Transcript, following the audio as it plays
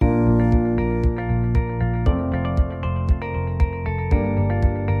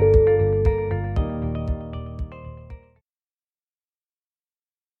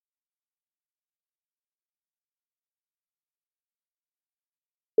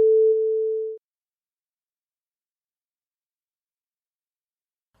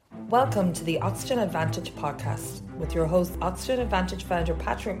Welcome to the Oxygen Advantage podcast with your host, Oxygen Advantage founder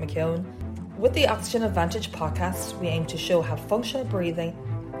Patrick McKeown. With the Oxygen Advantage podcast, we aim to show how functional breathing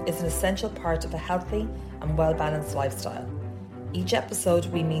is an essential part of a healthy and well-balanced lifestyle. Each episode,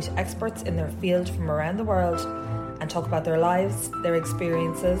 we meet experts in their field from around the world and talk about their lives, their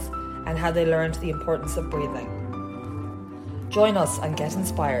experiences, and how they learned the importance of breathing. Join us and get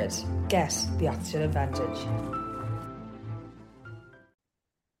inspired. Get the Oxygen Advantage.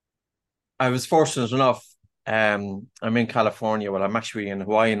 I was fortunate enough. I'm in California. Well, I'm actually in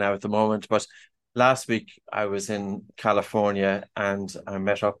Hawaii now at the moment, but last week I was in California and I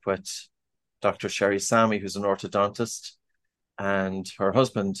met up with Dr. Sherry Sami, who's an orthodontist, and her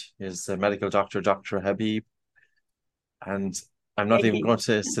husband is a medical doctor, Dr. Habib. And I'm not even going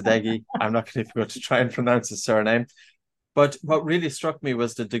to Sadeghi. I'm not even going to try and pronounce his surname. But what really struck me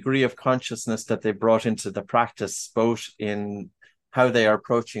was the degree of consciousness that they brought into the practice, both in how they are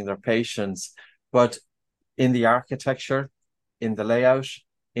approaching their patients, but in the architecture, in the layout,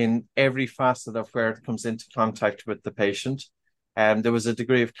 in every facet of where it comes into contact with the patient. There was a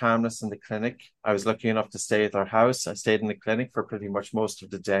degree of calmness in the clinic. I was lucky enough to stay at their house. I stayed in the clinic for pretty much most of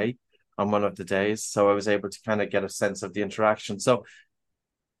the day on one of the days. So I was able to kind of get a sense of the interaction. So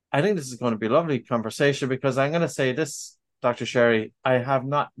I think this is going to be a lovely conversation because I'm going to say this, Dr. Sherry, I have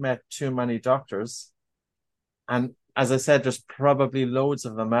not met too many doctors. And as I said, there's probably loads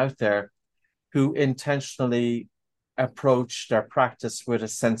of them out there who intentionally approach their practice with a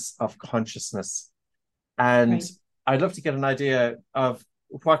sense of consciousness. And Right. I'd love to get an idea of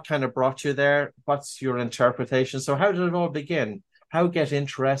what kind of brought you there. What's your interpretation? So how did it all begin? How get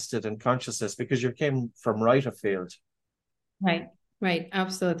interested in consciousness? Because you came from right afield. Right,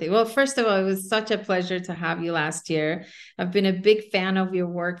 absolutely. Well, first of all, it was such a pleasure to have you last year. I've been a big fan of your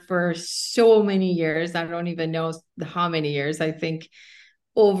work for so many years. I don't even know how many years. I think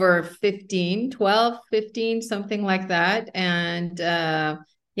over 12, 15, something like that. And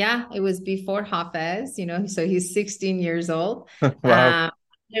yeah, it was before Hafez, so he's 16 years old. Wow.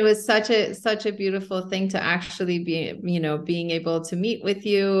 It was such a beautiful thing to actually be, being able to meet with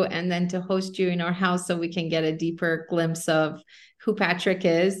you and then to host you in our house so we can get a deeper glimpse of who Patrick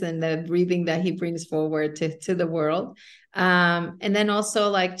is and the breathing that he brings forward to the world. And then also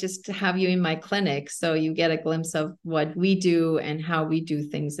like just to have you in my clinic so you get a glimpse of what we do and how we do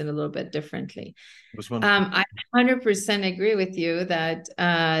things in a little bit differently. It was wonderful. I 100% agree with you that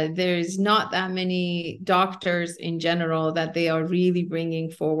there's not that many doctors in general that they are really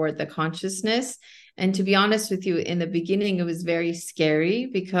bringing forward the consciousness. And to be honest with you, in the beginning, it was very scary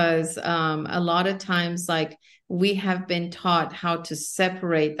because a lot of times, like we have been taught how to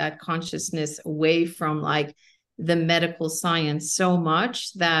separate that consciousness away from like the medical science so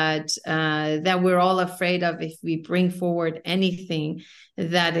much that we're all afraid of if we bring forward anything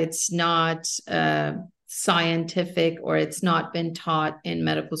that it's not scientific or it's not been taught in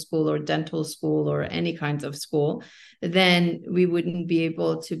medical school or dental school or any kinds of school, then we wouldn't be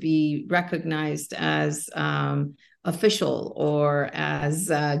able to be recognized as official or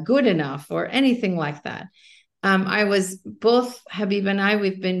as good enough or anything like that. Both Habib and I,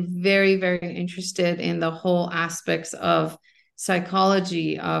 we've been very, very interested in the whole aspects of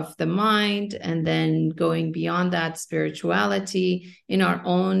psychology of the mind, and then going beyond that, spirituality in our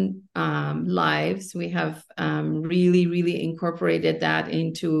own lives. We have really, really incorporated that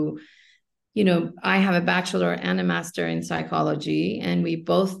into, I have a bachelor and a master in psychology, and we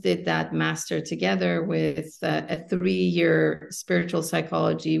both did that master together with a 3-year spiritual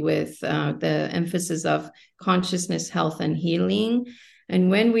psychology with the emphasis of consciousness, health, and healing. And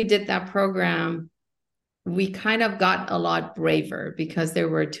when we did that program, we kind of got a lot braver because there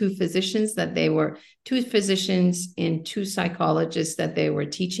were two physicians and two psychologists that they were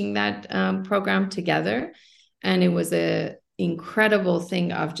teaching that program together. And it was a incredible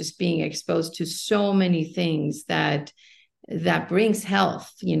thing of just being exposed to so many things that brings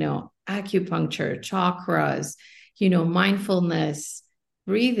health, acupuncture, chakras, mindfulness,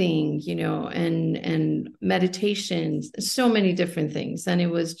 breathing, and meditations, so many different things. And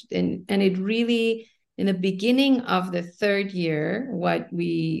it really, in the beginning of the 3rd year, what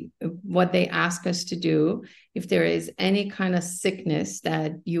they ask us to do, if there is any kind of sickness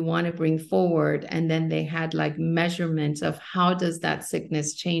that you want to bring forward, and then they had like measurements of how does that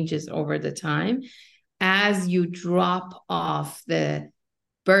sickness changes over the time as you drop off the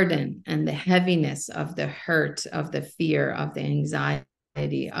burden and the heaviness of the hurt, of the fear, of the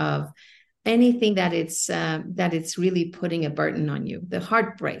anxiety, of anything that it's really putting a burden on you, the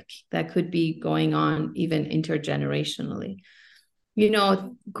heartbreak that could be going on even intergenerationally.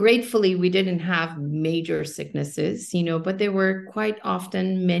 gratefully, we didn't have major sicknesses, but there were quite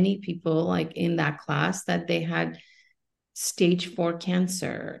often many people like in that class that they had stage 4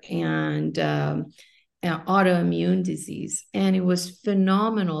 cancer and autoimmune disease. And it was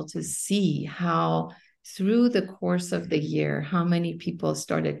phenomenal to see how through the course of the year, how many people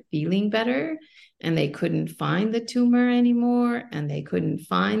started feeling better and they couldn't find the tumor anymore and they couldn't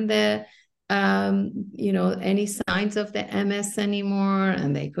find the any signs of the MS anymore,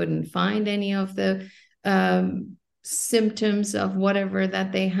 and they couldn't find any of the symptoms of whatever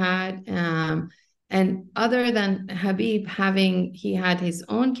that they had. And other than Habib he had his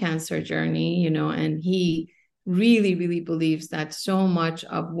own cancer journey, and he really, really believes that so much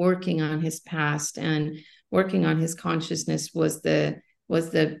of working on his past and working on his consciousness was the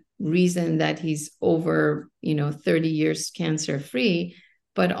reason that he's over, 30 years cancer free.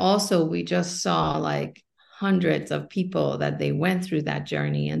 But also we just saw like hundreds of people that they went through that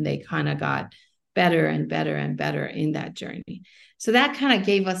journey and they kind of got better and better and better in that journey. So that kind of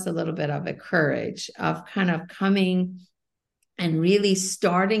gave us a little bit of a courage of kind of coming and really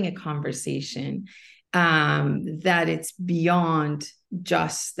starting a conversation that it's beyond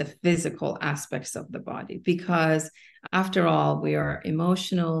just the physical aspects of the body, because after all, we are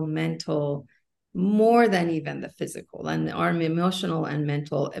emotional, mental, more than even the physical, and our emotional and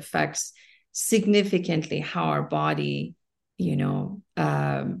mental affects significantly how our body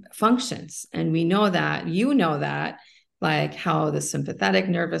functions. And we know that, like how the sympathetic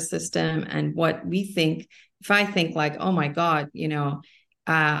nervous system and what we think, if I think like, oh my God,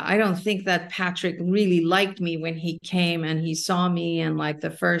 I don't think that Patrick really liked me when he came and he saw me and like the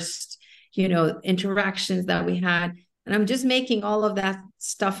first, interactions that we had. And I'm just making all of that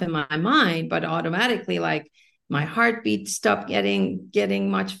stuff in my mind, but automatically, like my heartbeat stopped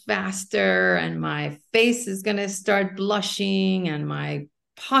getting much faster, and my face is going to start blushing, and my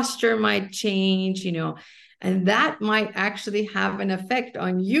posture might change, and that might actually have an effect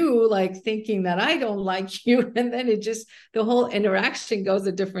on you, like thinking that I don't like you. And then the whole interaction goes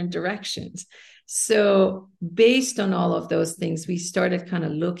in different directions. So based on all of those things, we started kind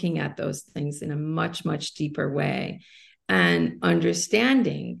of looking at those things in a much, much deeper way and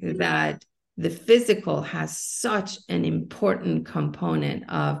understanding that the physical has such an important component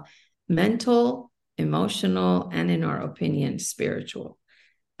of mental, emotional, and in our opinion, spiritual.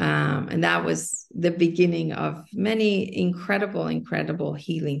 And that was the beginning of many incredible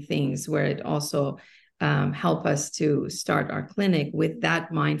healing things, where it also helped us to start our clinic with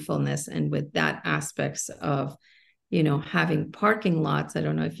that mindfulness and with that aspects of, having parking lots. I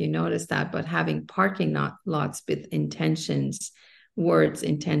don't know if you noticed that, but having parking lots with intentions,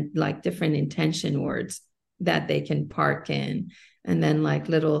 like different intention words that they can park in. And then like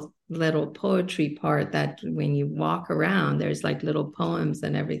little poetry part that when you walk around, there's like little poems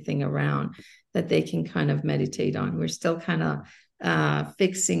and everything around that they can kind of meditate on. We're still kind of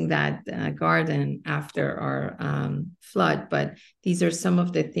fixing that garden after our flood, but these are some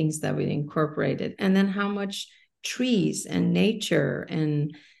of the things that we incorporated. And then how much trees and nature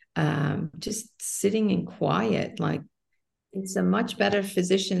and just sitting in quiet, like it's a much better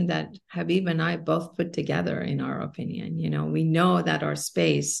physician that Habib and I both put together, in our opinion. We know that our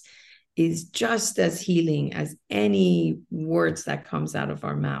space is just as healing as any words that comes out of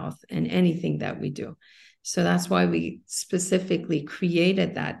our mouth and anything that we do. So that's why we specifically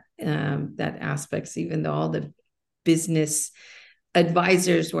created that aspects, even though all the business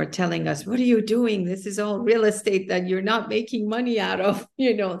advisors were telling us, what are you doing? This is all real estate that you're not making money out of.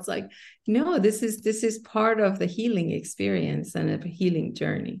 It's like, no, this is part of the healing experience and a healing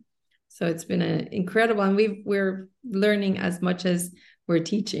journey. So it's been an incredible, and we're learning as much as we're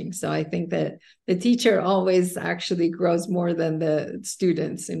teaching. So I think that the teacher always actually grows more than the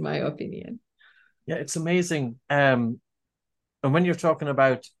students, in my opinion. Yeah, it's amazing. And when you're talking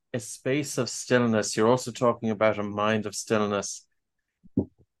about a space of stillness, you're also talking about a mind of stillness.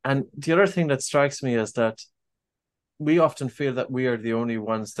 And the other thing that strikes me is that we often feel that we are the only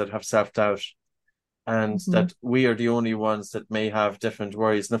ones that have self-doubt, and that we are the only ones that may have different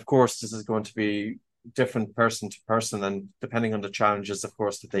worries. And of course, this is going to be different person to person, and depending on the challenges, of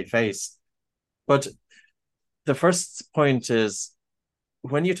course, that they face. But the first point is,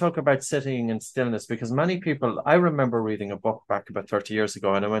 when you talk about sitting in stillness, because many people, I remember reading a book back about 30 years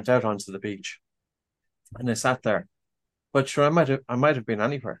ago, and I went out onto the beach and I sat there. But sure, I might have been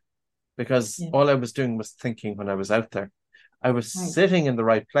anywhere, because all I was doing was thinking when I was out there. I was sitting in the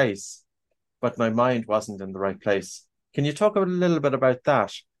right place, but my mind wasn't in the right place. Can you talk a little bit about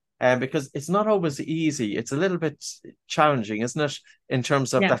that? Because it's not always easy. It's a little bit challenging, isn't it? In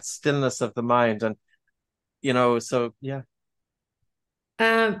terms of that stillness of the mind. And, so, yeah.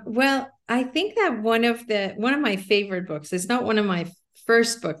 Well, I think that one of my favorite books, it's not one of my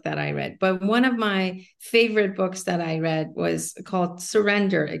first book that I read, but one of my favorite books that I read was called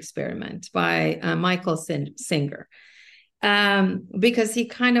Surrender Experiment by Michael Singer. Because he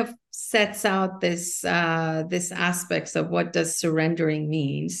kind of sets out this aspects of what does surrendering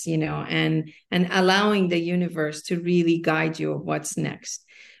means, and allowing the universe to really guide you of what's next.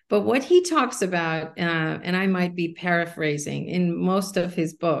 But what he talks about, and I might be paraphrasing in most of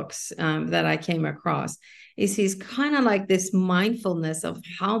his books that I came across, is he's kind of like this mindfulness of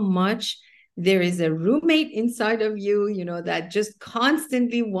how much there is a roommate inside of you, that just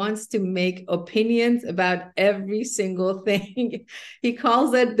constantly wants to make opinions about every single thing. He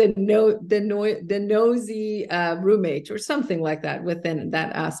calls it the nosy roommate or something like that within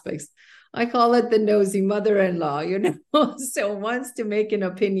that aspect. I call it the nosy mother-in-law, so wants to make an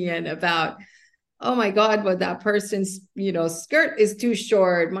opinion about, oh my God, but that person's, skirt is too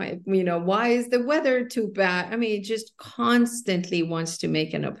short. Why is the weather too bad? I mean, it just constantly wants to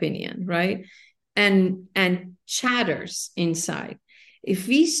make an opinion, right? And chatters inside. If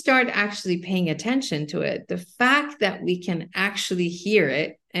we start actually paying attention to it, the fact that we can actually hear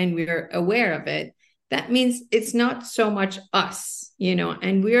it and we're aware of it, that means it's not so much us,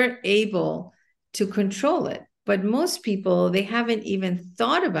 and we're able to control it. But most people, they haven't even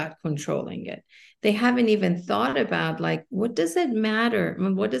thought about controlling it. They haven't even thought about, like, what does it matter?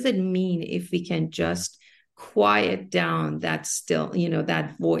 What does it mean if we can just quiet down that still,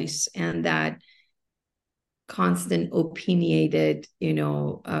 that voice and that constant opinionated,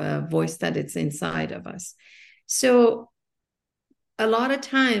 voice that it's inside of us. So a lot of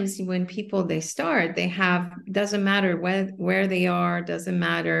times when people, they doesn't matter where they are, doesn't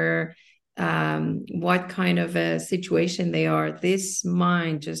matter what kind of a situation they are, this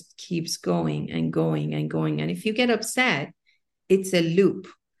mind just keeps going and going and going. And if you get upset, it's a loop.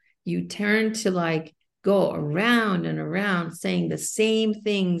 You turn to like go around and around saying the same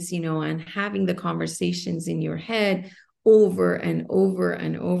things, and having the conversations in your head over and over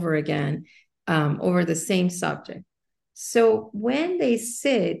and over again, over the same subject. So when they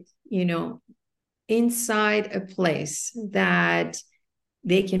sit, inside a place that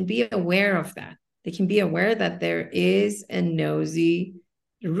they can be aware of that, they can be aware that there is a nosy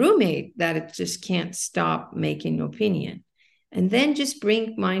roommate that it just can't stop making opinion. And then just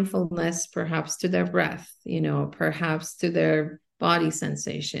bring mindfulness perhaps to their breath, perhaps to their body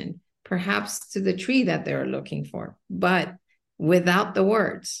sensation, perhaps to the tree that they're looking for, but without the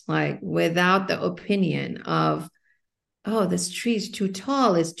words, like without the opinion of, oh, this tree is too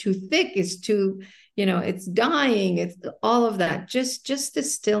tall, it's too thick, it's too, it's dying, it's all of that. Just the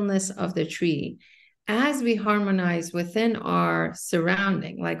stillness of the tree as we harmonize within our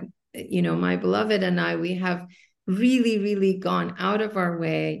surrounding. Like, my beloved and I, we have really, really gone out of our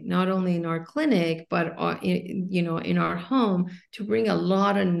way, not only in our clinic, but in our home, to bring a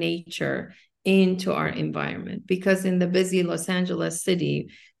lot of nature into our environment. Because in the busy Los Angeles city,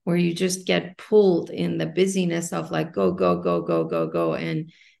 where you just get pulled in the busyness of like go, go, go, go, go, go,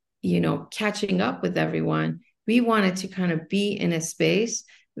 and catching up with everyone, we wanted to kind of be in a space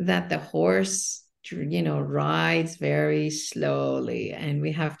that the horse rides very slowly, and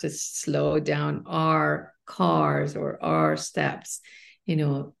we have to slow down our cars or our steps.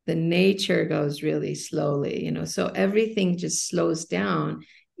 The nature goes really slowly, so everything just slows down,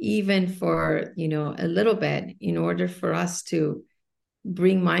 even for a little bit, in order for us to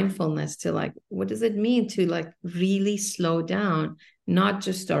bring mindfulness to, like, what does it mean to like really slow down, not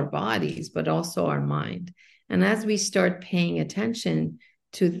just our bodies, but also our mind. And as we start paying attention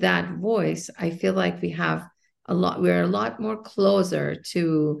to that voice, I feel like we're a lot more closer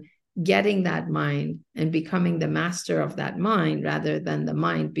to getting that mind and becoming the master of that mind, rather than the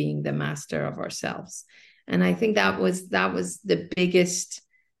mind being the master of ourselves. And I think that was the biggest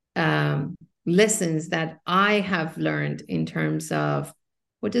lessons that I have learned in terms of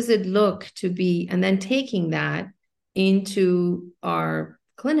what does it look to be, and then taking that into our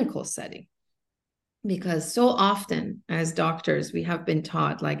clinical setting. Because so often as doctors, we have been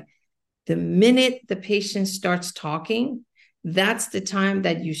taught, like, the minute the patient starts talking, that's the time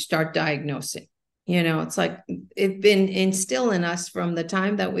that you start diagnosing. It's like it's been instilled in us from the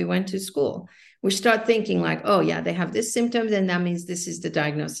time that we went to school. We start thinking like, oh yeah, they have this symptom, then that means this is the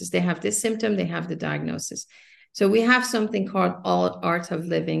diagnosis. They have this symptom, they have the diagnosis. So we have something called Art of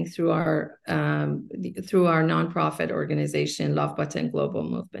Living through our nonprofit organization, Love Button Global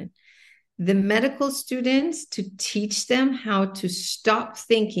Movement. The medical students, to teach them how to stop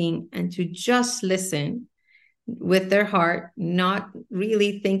thinking and to just listen with their heart, not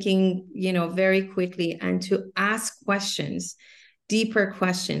really thinking, very quickly, and to ask questions. deeper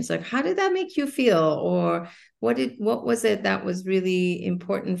questions, like, how did that make you feel? Or what was it that was really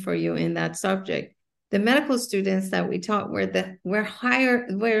important for you in that subject? The medical students that we taught were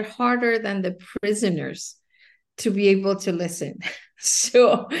harder than the prisoners to be able to listen.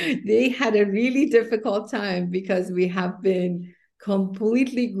 So they had a really difficult time because we have been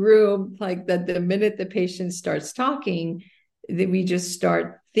completely groomed, like that the minute the patient starts talking, that we just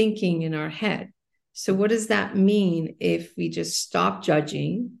start thinking in our head. So what does that mean if we just stop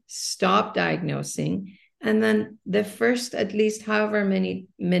judging, stop diagnosing, and then the first, at least however many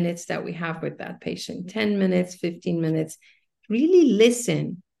minutes that we have with that patient, 10 minutes, 15 minutes, really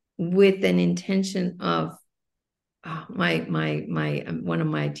listen with an intention of, one of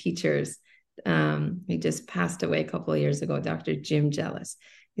my teachers, he just passed away a couple of years ago, Dr. Jim Jealous.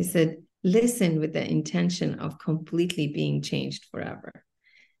 He said, listen with the intention of completely being changed forever.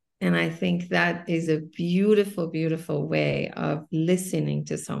 And I think that is a beautiful, beautiful way of listening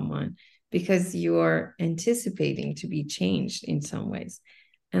to someone, because you're anticipating to be changed in some ways.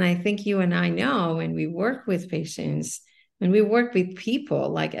 And I think you and I know, when we work with patients, when we work with people,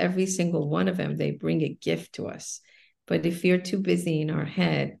 like every single one of them, they bring a gift to us. But if you're too busy in our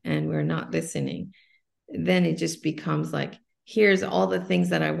head and we're not listening, then it just becomes like, here's all the things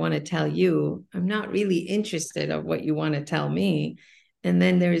that I want to tell you. I'm not really interested of what you want to tell me. And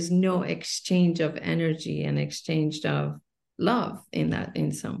then there is no exchange of energy and exchange of love in that,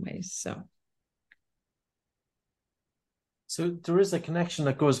 in some ways. So there is a connection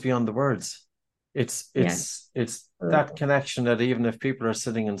that goes beyond the words. It's that connection that even if people are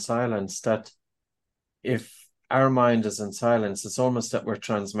sitting in silence, that if our mind is in silence, it's almost that we're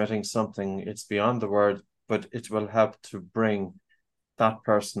transmitting something. It's beyond the word, but it will help to bring that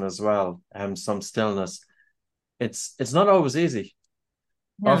person as well some stillness. It's not always easy.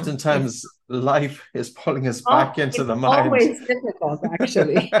 Yeah. Oftentimes life is pulling us back into the mind. It's always difficult,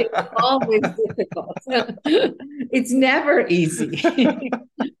 actually. It's always difficult. It's never easy.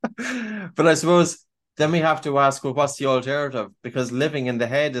 But I suppose then we have to ask, well, what's the alternative? Because living in the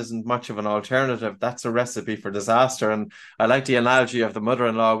head isn't much of an alternative. That's a recipe for disaster. And I like the analogy of the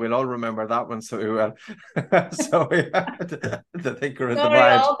mother-in-law. We'll all remember that one so well. So we have the thinker in the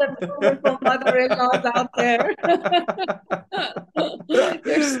mind. All the beautiful mother-in-laws out there.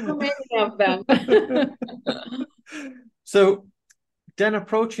 There's so many of them. So then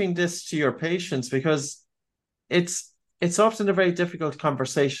approaching this to your patients, because it's often a very difficult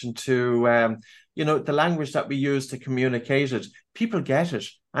conversation to, the language that we use to communicate it. People get it.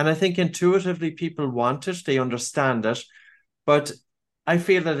 And I think intuitively people want it, they understand it. But I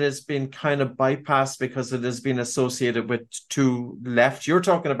feel that it's been kind of bypassed because it has been associated with too left. You're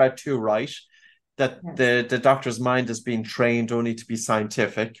talking about too right, that yes. the doctor's mind has been trained only to be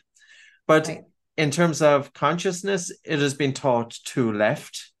scientific. But right. In terms of consciousness, it has been taught too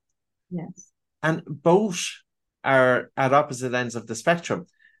left. Yes. And both are at opposite ends of the spectrum.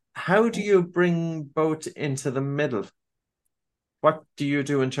 How do you bring both into the middle? What do you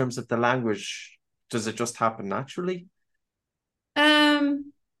do in terms of the language? Does it just happen naturally?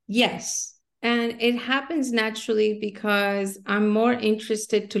 Yes. And it happens naturally because I'm more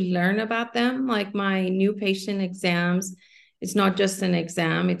interested to learn about them. Like my new patient exams, it's not just an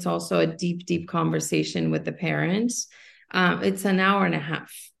exam. It's also a deep, deep conversation with the parents. It's an hour and a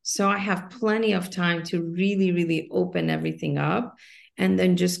half. So I have plenty of time to really, really open everything up and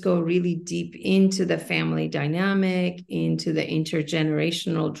then just go really deep into the family dynamic, into the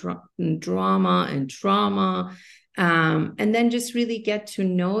intergenerational drama and trauma, and then just really get to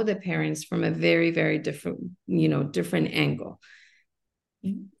know the parents from a very, very different angle.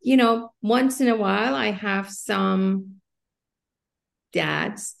 Once in a while, I have some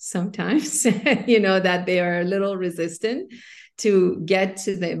dads sometimes, that they are a little resistant to get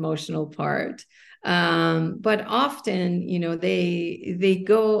to the emotional part. But often, they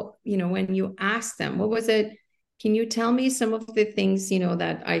go, when you ask them, what was it? Can you tell me some of the things,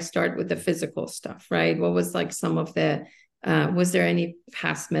 that I start with the physical stuff, right? What was like some of the, was there any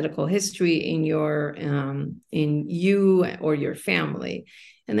past medical history in in you or your family?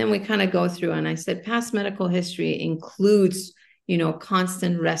 And then we kind of go through and I said, past medical history includes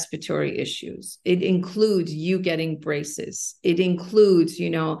constant respiratory issues. It includes you getting braces. It includes,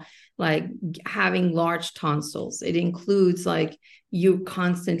 like having large tonsils. It includes like you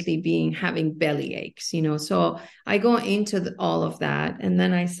constantly having belly aches, So I go into all of that. And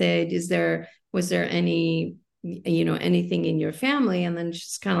then I said, was there any, anything in your family? And then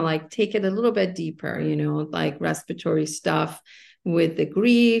just kind of like take it a little bit deeper, like respiratory stuff with the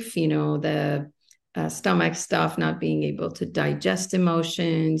grief, stomach stuff, not being able to digest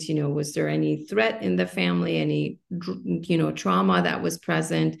emotions. Was there any threat in the family, any, trauma that was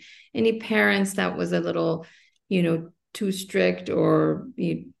present, any parents that was a little, too strict, or,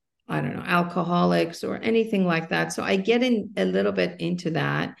 I don't know, alcoholics or anything like that. So I get in a little bit into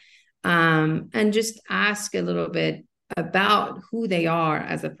that, and just ask a little bit about who they are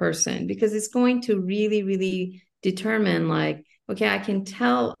as a person, because it's going to really, really determine, like, okay, I can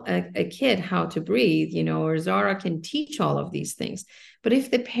tell a kid how to breathe, or Zara can teach all of these things. But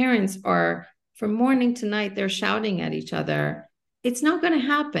if the parents are, from morning to night, they're shouting at each other, it's not going to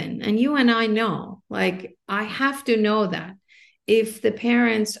happen. And you and I know, like, I have to know that. If the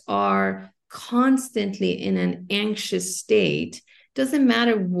parents are constantly in an anxious state, doesn't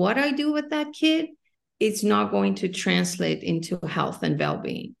matter what I do with that kid, it's not going to translate into health and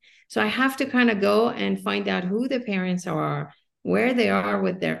well-being. So I have to kind of go and find out who the parents are, where they are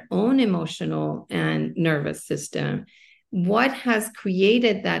with their own emotional and nervous system, what has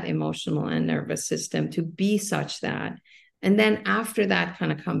created that emotional and nervous system to be such that, and then after that,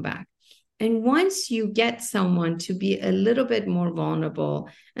 kind of come back. And once you get someone to be a little bit more vulnerable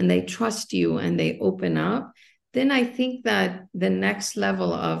and they trust you and they open up, then I think that the next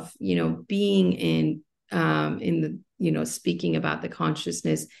level of, being in the, speaking about the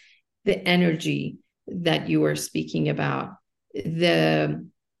consciousness, the energy that you were speaking about, the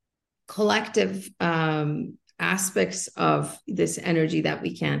collective aspects of this energy that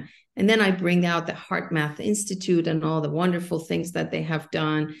we can. And then I bring out the HeartMath Institute and all the wonderful things that they have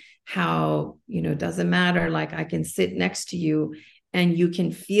done, how, doesn't matter, like, I can sit next to you and you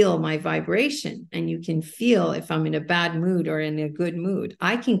can feel my vibration, and you can feel if I'm in a bad mood or in a good mood.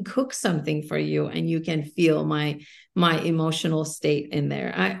 I can cook something for you and you can feel my emotional state in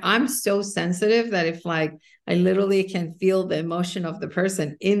there. I'm so sensitive that if, like, I literally can feel the emotion of the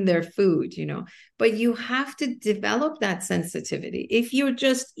person in their food, but you have to develop that sensitivity. If you're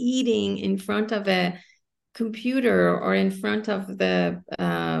just eating in front of a computer or in front of the,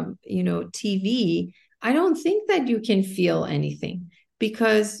 TV, I don't think that you can feel anything,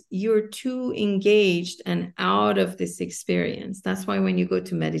 because you're too engaged and out of this experience. That's why when you go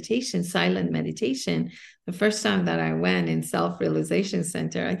to meditation, silent meditation, the first time that I went in Self-Realization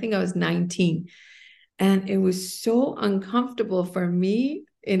Center, I think I was 19. And it was so uncomfortable for me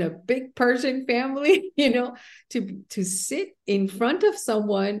in a big Persian family, to sit in front of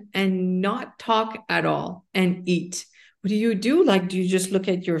someone and not talk at all and eat. What do you do? Like, do you just look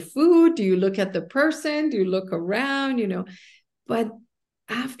at your food? Do you look at the person? Do you look around? But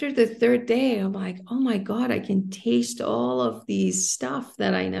after the third day, I'm like, oh my God, I can taste all of these stuff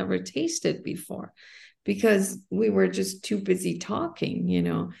that I never tasted before, because we were just too busy talking,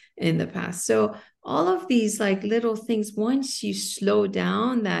 in the past. So all of these, like, little things, once you slow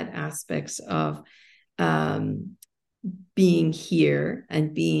down that aspects of being here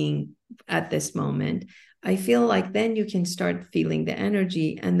and being at this moment, I feel like then you can start feeling the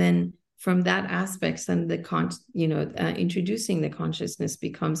energy. And then from that aspects, and the introducing the consciousness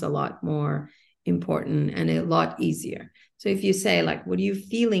becomes a lot more important and a lot easier. So if you say, like, what are you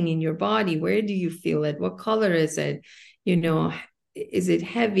feeling in your body? Where do you feel it? What color is it? Is it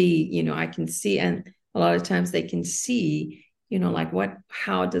heavy? I can see. And a lot of times they can see, like,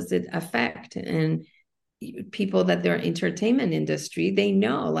 how does it affect? And people that they're entertainment industry, they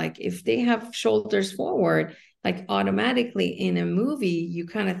know, like, if they have shoulders forward, like, automatically in a movie, you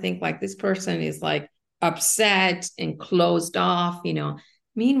kind of think, like, this person is, like, upset and closed off,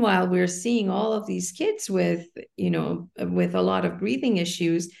 Meanwhile, we're seeing all of these kids with a lot of breathing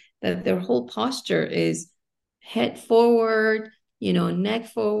issues, that their whole posture is head forward, neck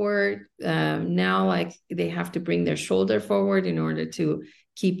forward. Now, like, they have to bring their shoulder forward in order to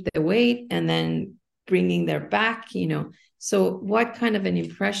keep the weight, and then bringing their back, So what kind of an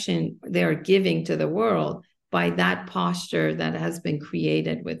impression they're giving to the world by that posture that has been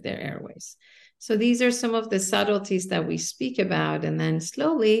created with their airways. So these are some of the subtleties that we speak about. And then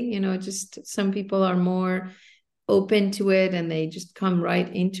slowly, just some people are more open to it and they just come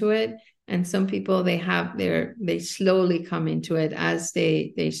right into it. And some people, they slowly come into it as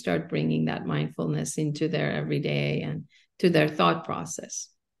they start bringing that mindfulness into their everyday and to their thought process.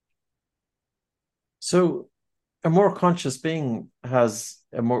 So a more conscious being has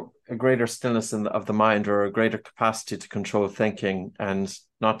a greater stillness of the mind, or a greater capacity to control thinking and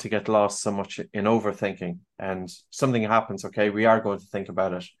not to get lost so much in overthinking. And something happens, okay, we are going to think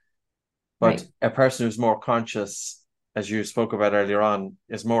about it. But Right. A person who's more conscious, as you spoke about earlier on,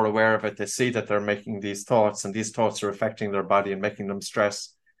 is more aware of it. They see that they're making these thoughts, and these thoughts are affecting their body and making them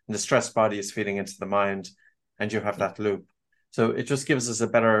stress. And the stressed body is feeding into the mind, and you have that loop. So it just gives us a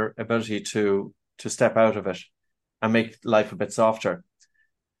better ability to to step out of it and make life a bit softer.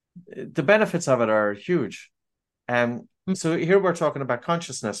 The benefits of it are huge. So here we're talking about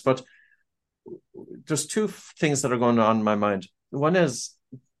consciousness, but there's two things that are going on in my mind. One is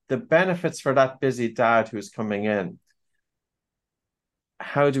the benefits for that busy dad who's coming in.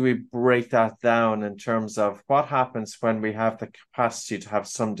 How do we break that down in terms of what happens when we have the capacity to have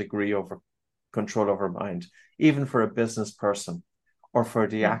some degree of control over mind, even for a business person or for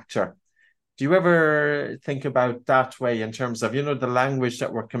the actor? Do you ever think about that way in terms of, the language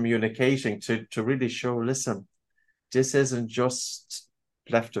that we're communicating to really show, listen, this isn't just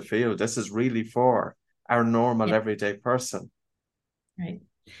left of field. This is really for our normal everyday person. Right.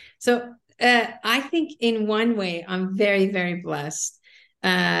 So I think in one way, I'm very, very blessed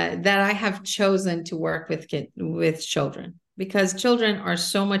that I have chosen to work with children, because children are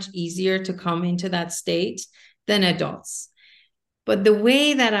so much easier to come into that state than adults. But the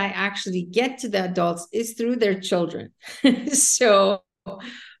way that I actually get to the adults is through their children. So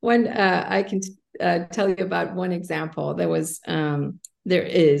when I can tell you about one example, there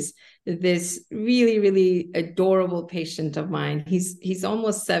is this really, really adorable patient of mine. He's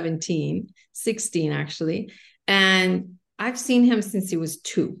almost 16 actually. And I've seen him since he was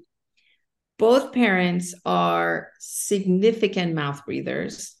 2. Both parents are significant mouth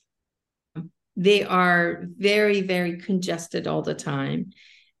breathers. They are very, very congested all the time.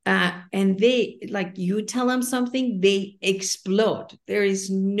 And they, like, you tell them something, they explode. There is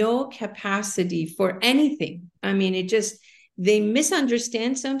no capacity for anything. I mean, they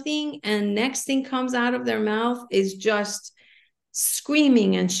misunderstand something, and next thing comes out of their mouth is just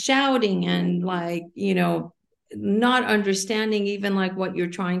screaming and shouting and not understanding even like what you're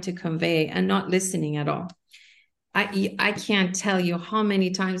trying to convey, and not listening at all. I can't tell you how many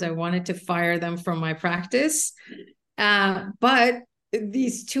times I wanted to fire them from my practice. But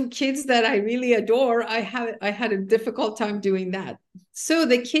these 2 kids that I really adore, I had a difficult time doing that. So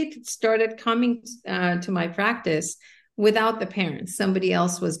the kid started coming to my practice without the parents. Somebody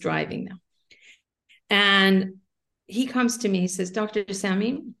else was driving them. And he comes to me, he says, Dr.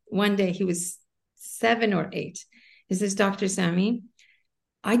 Sammy, one day he was 7 or 8. He says, Dr. Sammy,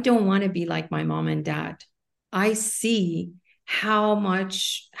 I don't want to be like my mom and dad. I see how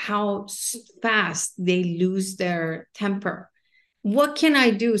fast they lose their temper. What can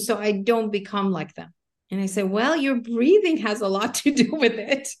I do so I don't become like them? And I said, well, your breathing has a lot to do with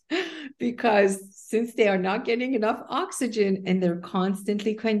it, because since they are not getting enough oxygen and they're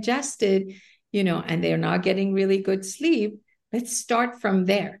constantly congested, and they're not getting really good sleep, let's start from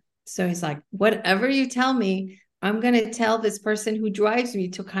there. So he's like, whatever you tell me, I'm going to tell this person who drives me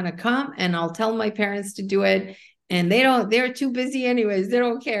to kind of come, and I'll tell my parents to do it. And they're too busy anyways. They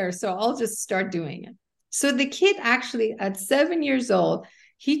don't care. So I'll just start doing it. So the kid actually at 7 years old,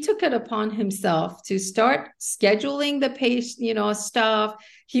 he took it upon himself to start scheduling the patient, stuff.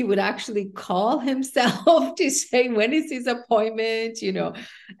 He would actually call himself to say, when is his appointment,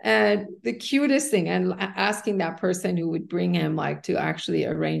 and the cutest thing, and asking that person who would bring him to actually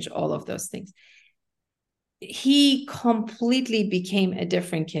arrange all of those things. He completely became a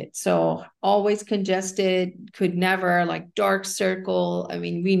different kid. So always congested, could never, dark circle. I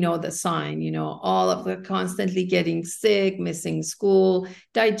mean, we know the sign, all of the constantly getting sick, missing school,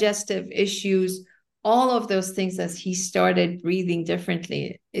 digestive issues, all of those things. As he started breathing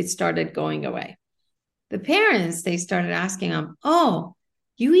differently, it started going away. The parents, they started asking him, oh,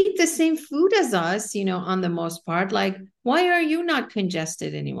 you eat the same food as us, on the most part. Why are you not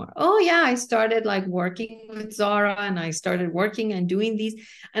congested anymore? Oh, yeah, I started working with Zara, and I started working and doing these,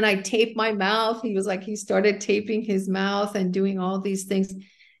 and I taped my mouth. He started taping his mouth and doing all these things.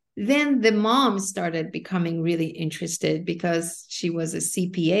 Then the mom started becoming really interested, because she was a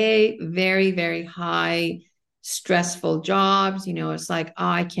CPA, very, very high, stressful jobs. It's oh,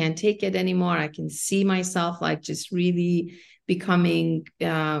 I can't take it anymore. I can see myself just really becoming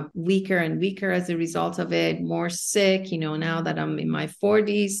weaker and weaker as a result of it, more sick, now that I'm in my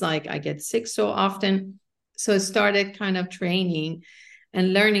 40s, I get sick so often. So I started kind of training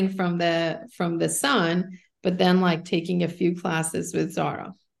and learning from the son, but then taking a few classes with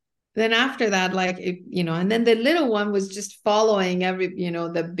Zara. Then after that, and then the little one was just following every,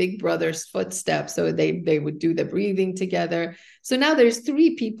 the big brother's footsteps. So they would do the breathing together. So now there's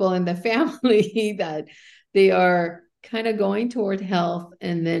 3 people in the family that they are kind of going toward health.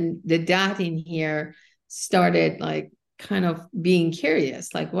 And then the dad in here started kind of being curious,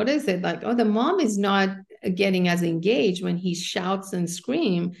 what is it? Oh, the mom is not getting as engaged when he shouts and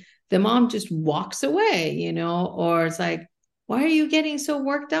screams. The mom just walks away, or it's why are you getting so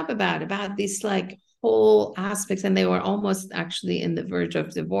worked up about these whole aspects? And they were almost actually in the verge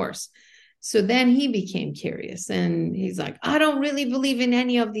of divorce. So then he became curious and he's like, I don't really believe in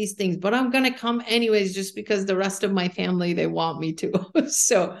any of these things, but I'm going to come anyways, just because the rest of my family, they want me to.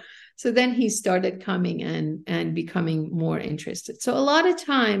 So then he started coming and becoming more interested. So a lot of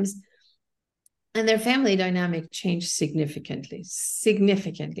times, and their family dynamic changed significantly.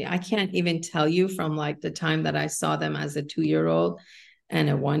 I can't even tell you from like the time that I saw them as a 2-year-old and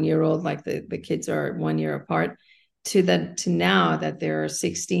a 1-year-old, like the kids are 1 year apart, to now that they're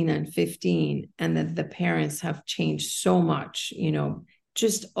 16 and 15, and that the parents have changed so much,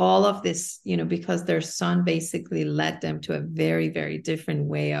 just all of this, because their son basically led them to a very, very different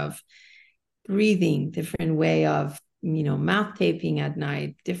way of breathing, different way of mouth taping at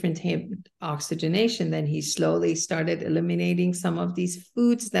night, different oxygenation. Then he slowly started eliminating some of these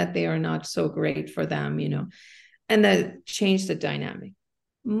foods that they are not so great for them, and that changed the dynamic.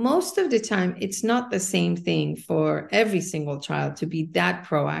 Most of the time, it's not the same thing for every single child to be that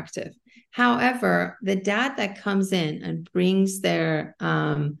proactive. However, the dad that comes in and brings their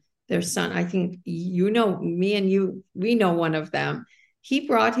son, I think, me and you, we know one of them. He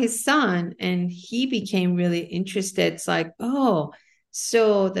brought his son and he became really interested. It's like, oh,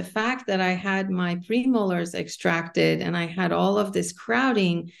 so the fact that I had my premolars extracted and I had all of this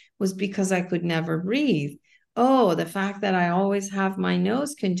crowding was because I could never breathe. Oh, the fact that I always have my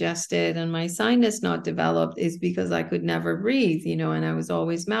nose congested and my sinus not developed is because I could never breathe, and I was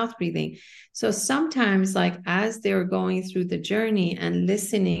always mouth breathing. So sometimes, like, as they're going through the journey and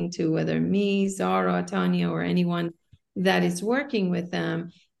listening to whether me, Zara, Tanya, or anyone that is working with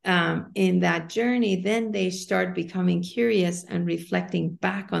them in that journey, then they start becoming curious and reflecting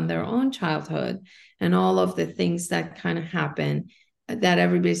back on their own childhood and all of the things that kind of happen that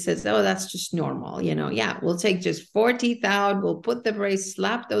everybody says, oh, that's just normal. Yeah, we'll take just 4 teeth out, we'll put the brace,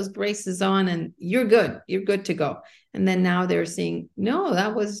 slap those braces on, and you're good to go. And then now they're seeing, no,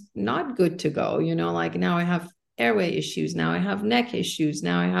 that was not good to go. Like, now I have airway issues, now I have neck issues,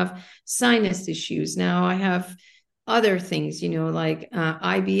 now I have sinus issues, now I have other things, like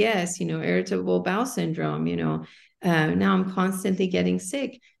IBS, irritable bowel syndrome, now I'm constantly getting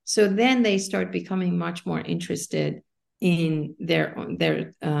sick. So then they start becoming much more interested in their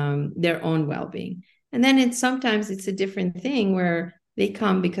own well-being. And then sometimes it's a different thing where they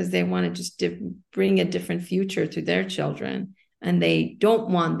come because they want to just bring a different future to their children, and they don't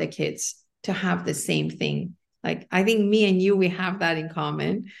want the kids to have the same thing. Like, I think me and you, we have that in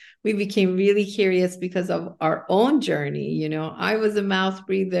common. We became really curious because of our own journey. I was a mouth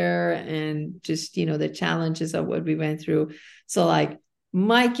breather, and just, the challenges of what we went through. So like,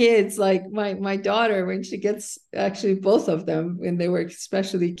 my kids, like my daughter, when she gets, actually both of them, when they were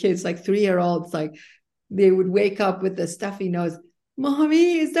especially kids, like 3-year-olds, like they would wake up with a stuffy nose.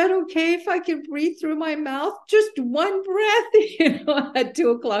 Mommy, is that okay if I can breathe through my mouth? Just one breath, at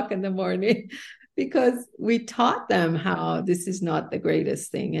 2:00 in the morning. Because we taught them how this is not the greatest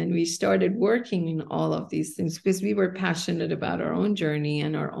thing. And we started working in all of these things because we were passionate about our own journey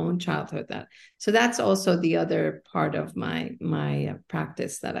and our own childhood. So that's also the other part of my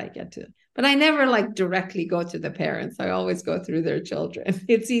practice that I get to. But I never like directly go to the parents. I always go through their children.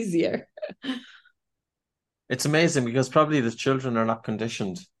 It's easier. It's amazing because probably the children are not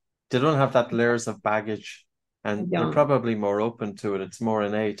conditioned. They don't have that layers of baggage, and they're probably more open to it. It's more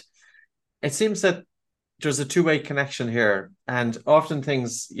innate. It seems that there's a two-way connection here. And often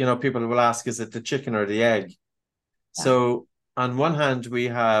things, people will ask, is it the chicken or the egg? Yeah. So on one hand, we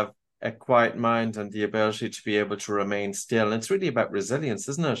have a quiet mind and the ability to be able to remain still. And it's really about resilience,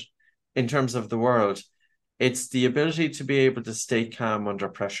 isn't it? In terms of the world, it's the ability to be able to stay calm under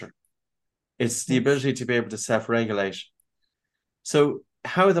pressure. It's the ability to be able to self-regulate. So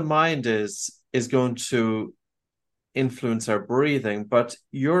how the mind is going to influence our breathing, but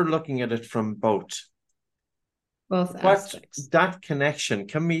you're looking at it from both aspects. That connection,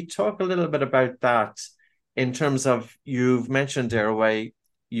 can we talk a little bit about that in terms of, you've mentioned airway,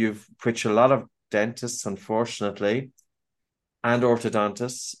 which a lot of dentists, unfortunately, and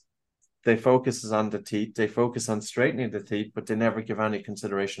orthodontists, they focus on the teeth, they focus on straightening the teeth, but they never give any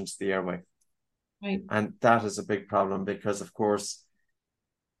consideration to the airway. Right. And that is a big problem because, of course,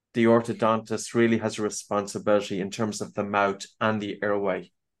 the orthodontist really has a responsibility in terms of the mouth and the airway.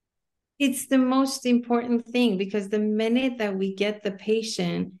 It's the most important thing, because the minute that we get the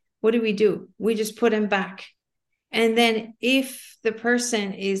patient, what do? We just put them back. And then if the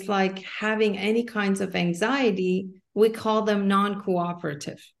person is like having any kinds of anxiety, we call them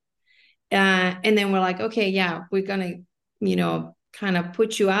non-cooperative. And then we're like, okay, yeah, we're going to, kind of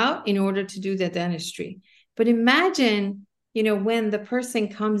put you out in order to do the dentistry. But imagine when the person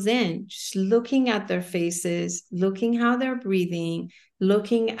comes in, just looking at their faces, looking how they're breathing,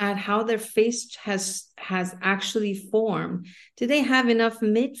 looking at how their face has actually formed. Do they have enough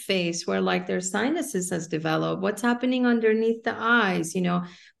mid face where like their sinuses has developed? What's happening underneath the eyes?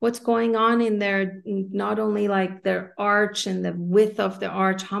 What's going on in their, not only like their arch and the width of the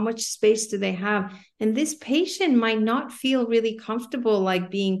arch, how much space do they have? And this patient might not feel really comfortable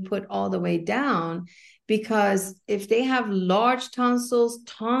like being put all the way down, because if they have large tonsils,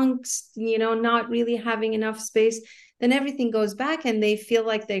 tongues, not really having enough space, then everything goes back and they feel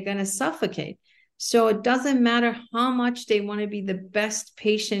like they're going to suffocate. So it doesn't matter how much they want to be the best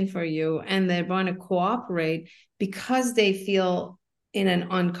patient for you and they want to cooperate, because they feel in an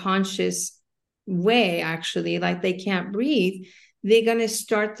unconscious way, actually, like they can't breathe, they're going to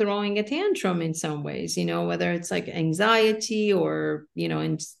start throwing a tantrum in some ways, whether it's like anxiety or,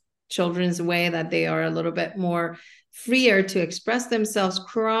 in children's way that they are a little bit more freer to express themselves,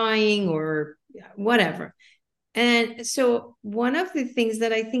 crying or whatever. And so one of the things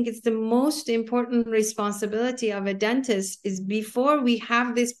that I think is the most important responsibility of a dentist is, before we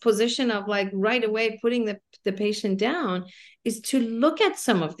have this position of like right away putting the patient down, is to look at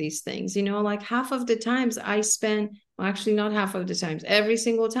some of these things. Like half of the times I spend, well, actually not half of the times, every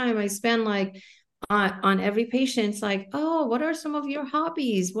single time I spend like on every patient, it's like, oh, what are some of your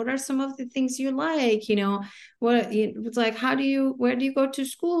hobbies? What are some of the things you like? It's like, where do you go to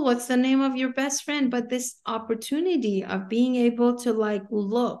school? What's the name of your best friend? But this opportunity of being able to like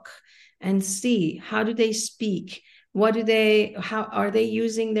look and see, how do they speak? How are they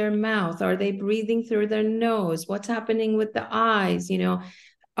using their mouth? Are they breathing through their nose? What's happening with the eyes?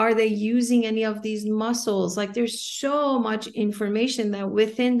 Are they using any of these muscles? Like there's so much information that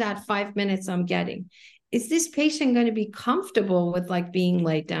within that 5 minutes I'm getting. Is this patient going to be comfortable with like being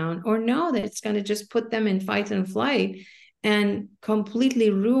laid down, or no, that it's going to just put them in fight and flight and completely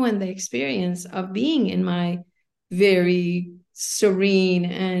ruin the experience of being in my very serene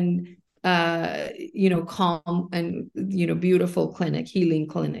and calm and beautiful clinic, healing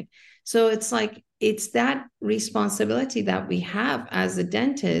clinic. So it's like, it's that responsibility that we have as a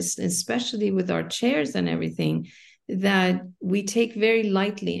dentist, especially with our chairs and everything, that we take very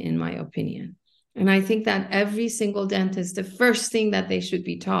lightly, in my opinion. And I think that every single dentist, the first thing that they should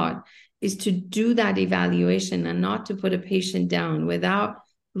be taught is to do that evaluation and not to put a patient down without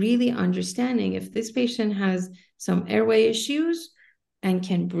really understanding if this patient has some airway issues and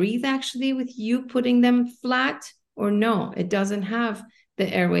can breathe actually with you putting them flat, or no, it doesn't have the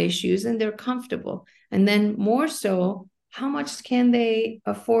airway issues and they're comfortable. And then more so, how much can they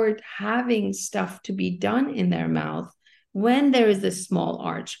afford having stuff to be done in their mouth when there is a small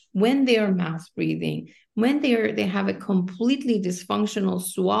arch, when they are mouth breathing, when they have a completely dysfunctional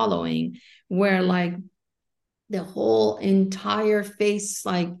swallowing, where like the whole entire face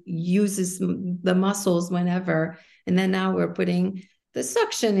like uses the muscles whenever, and then now we're putting the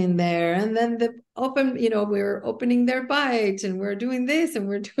suction in there, and then the open, we're opening their bite, and we're doing this and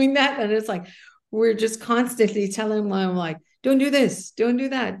we're doing that, and it's like we're just constantly telling them like, don't do this, don't do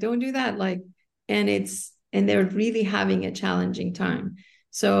that, don't do that, like, and they're really having a challenging time.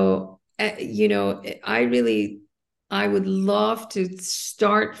 So I would love to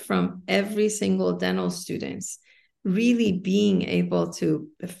start from every single dental students really being able to,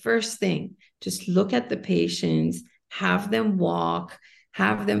 the first thing, just look at the patients, have them walk,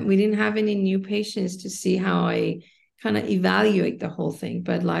 we didn't have any new patients to see how I kind of evaluate the whole thing,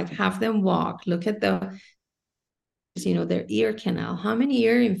 but like have them walk, look at their ear canal, how many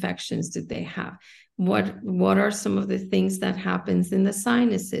ear infections did they have? What are some of the things that happens in the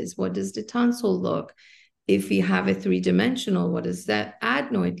sinuses? What does the tonsil look? If you have a 3-dimensional, what does that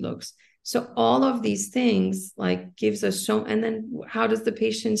adenoid looks? So all of these things like gives us and then how does the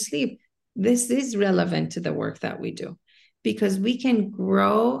patient sleep? This is relevant to the work that we do, because we can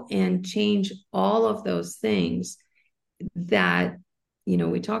grow and change all of those things that,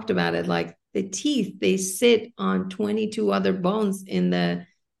 we talked about it, like the teeth, they sit on 22 other bones in the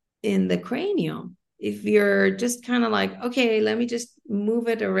cranium. If you're just kind of like, okay, let me just move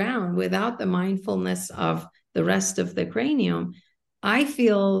it around without the mindfulness of the rest of the cranium, I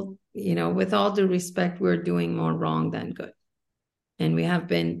feel, with all due respect, we're doing more wrong than good. And we have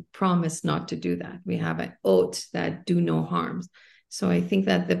been promised not to do that. We have an oath that do no harms. So I think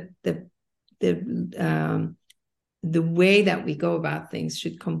that the way that we go about things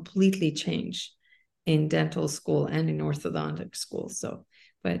should completely change in dental school and in orthodontic school. So,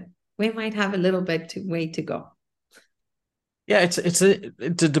 but we might have a little bit way to go. Yeah,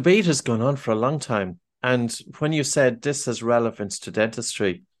 the debate has gone on for a long time. And when you said this has relevance to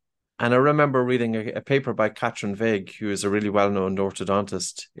dentistry, And I remember reading a paper by Katrin Veig, who is a really well-known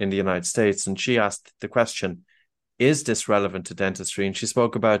orthodontist in the United States, and she asked the question, is this relevant to dentistry? And she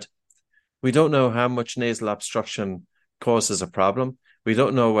spoke about, we don't know how much nasal obstruction causes a problem. We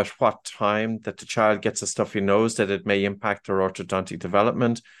don't know at what time that the child gets a stuffy nose that it may impact their orthodontic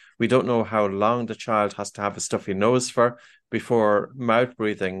development. We don't know how long the child has to have a stuffy nose for before mouth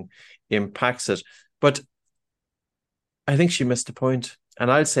breathing impacts it. But I think she missed the point. And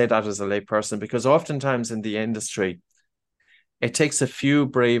I'll say that as a layperson, because oftentimes in the industry, it takes a few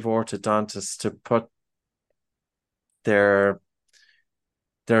brave orthodontists to put their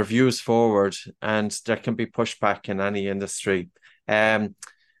views forward, and there can be pushback in any industry. Coming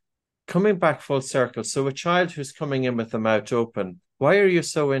back full circle, so a child who's coming in with the mouth open, why are you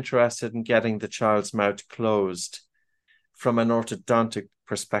so interested in getting the child's mouth closed from an orthodontic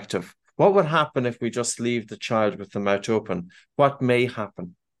perspective? What would happen if we just leave the child with the mouth open? What may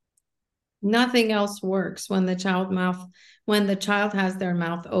happen? Nothing else works when the child has their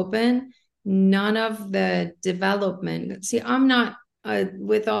mouth open. None of the development. See, I'm not,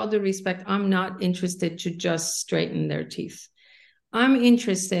 with all due respect, I'm not interested to just straighten their teeth. I'm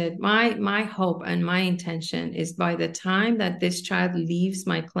interested, my hope and my intention is by the time that this child leaves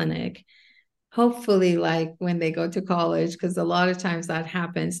my clinic, hopefully like when they go to college, because a lot of times that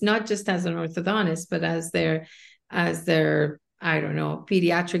happens, not just as an orthodontist, but as their, I don't know,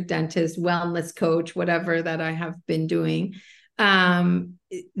 pediatric dentist, wellness coach, whatever that I have been doing,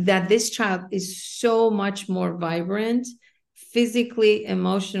 that this child is so much more vibrant physically,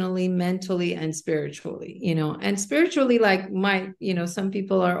 emotionally, mentally, and spiritually, and spiritually, like some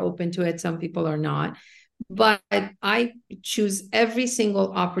people are open to it, some people are not. But I choose every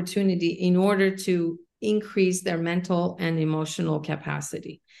single opportunity in order to increase their mental and emotional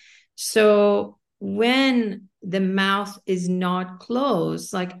capacity. So when the mouth is not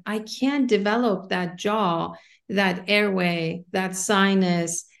closed, like I can't develop that jaw, that airway, that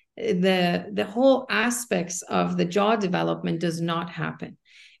sinus, the whole aspects of the jaw development does not happen.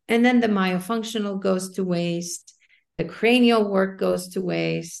 And then the myofunctional goes to waste, the cranial work goes to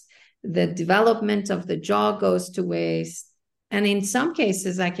waste, the development of the jaw goes to waste. And in some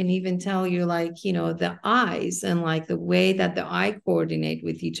cases, I can even tell you, like, the eyes and like the way that the eye coordinate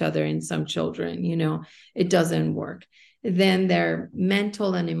with each other in some children, it doesn't work. Then their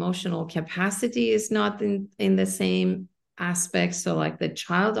mental and emotional capacity is not in the same aspect. So like the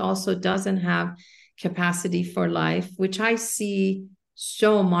child also doesn't have capacity for life, which I see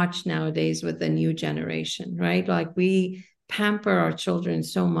so much nowadays with the new generation, right? Like we pamper our children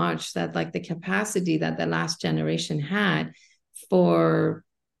so much that like the capacity that the last generation had for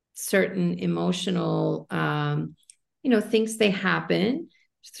certain emotional, things, they happen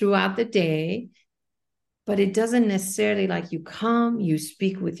throughout the day, but it doesn't necessarily like you come, you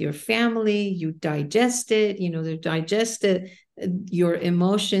speak with your family, you digest it, they digest it, your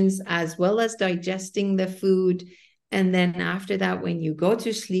emotions as well as digesting the food. And then after that, when you go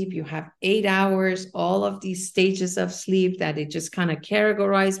to sleep, you have 8 hours, all of these stages of sleep that it just kind of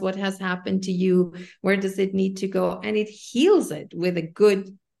categorize what has happened to you. Where does it need to go? And it heals it with a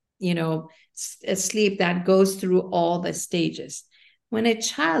good, a sleep that goes through all the stages. When a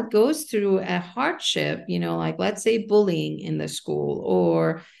child goes through a hardship, like let's say bullying in the school,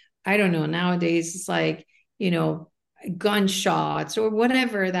 or I don't know, nowadays it's like, gunshots or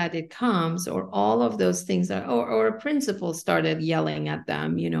whatever that it comes, or all of those things or a principal started yelling at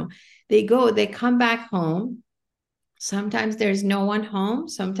them, they come back home. Sometimes there's no one home.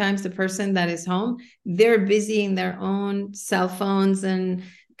 Sometimes the person that is home, they're busy in their own cell phones and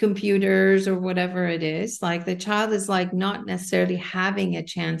computers or whatever it is. Like the child is like not necessarily having a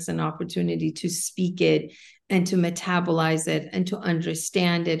chance and opportunity to speak it and to metabolize it and to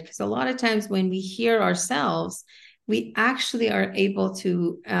understand it. Because a lot of times when we hear ourselves, we actually are able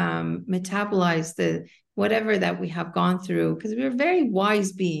to metabolize the whatever that we have gone through, because we're a very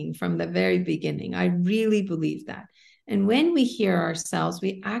wise being from the very beginning. I really believe that. And when we hear ourselves,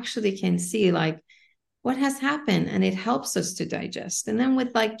 we actually can see like what has happened, and it helps us to digest. And then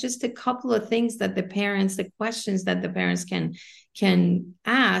with like just a couple of things that the questions that the parents can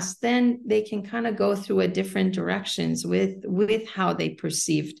ask, then they can kind of go through a different directions with how they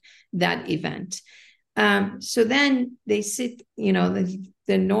perceived that event. So then they sit,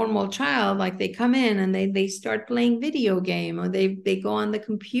 the normal child, like they come in and they start playing video game, or they go on the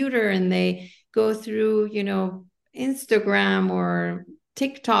computer and they go through, Instagram or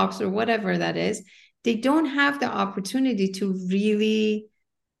TikToks or whatever that is. They don't have the opportunity to really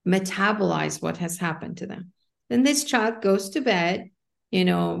metabolize what has happened to them. Then this child goes to bed,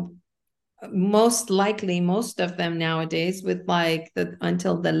 most likely, most of them nowadays with like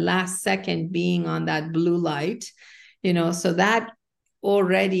until the last second being on that blue light, so that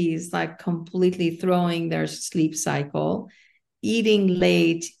already is like completely throwing their sleep cycle. Eating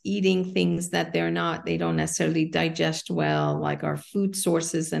late, eating things that they don't necessarily digest well, like our food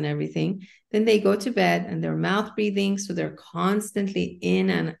sources and everything. Then they go to bed and they're mouth breathing. So they're constantly in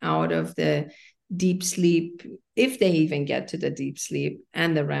and out of the deep sleep, if they even get to the deep sleep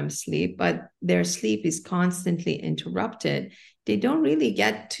and the REM sleep, but their sleep is constantly interrupted. They don't really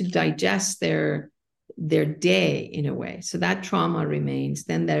get to digest their day in a way. So that trauma remains.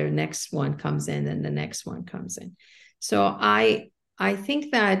 Then their next one comes in and the next one comes in. So I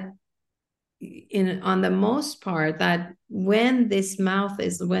think that on the most part, that when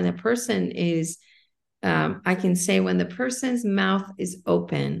a person is, I can say when the person's mouth is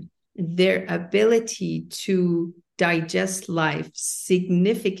open, their ability to digest life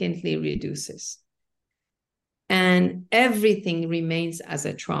significantly reduces. And everything remains as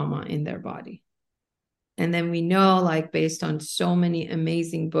a trauma in their body. And then we know, like, based on so many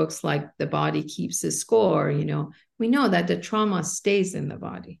amazing books, like The Body Keeps a Score, we know that the trauma stays in the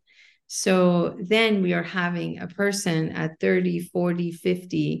body. So then we are having a person at 30, 40,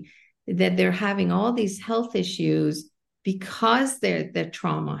 50, that they're having all these health issues because the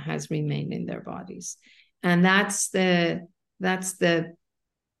trauma has remained in their bodies. And that's the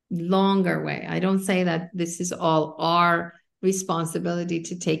longer way. I don't say that this is all our responsibility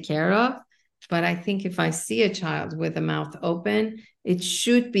to take care of, but I think if I see a child with a mouth open, it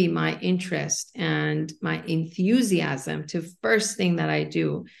should be my interest and my enthusiasm to first thing that I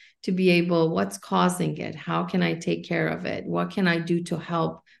do to be able, what's causing it? How can I take care of it? What can I do to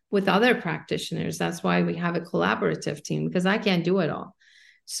help with other practitioners? That's why we have a collaborative team, because I can't do it all.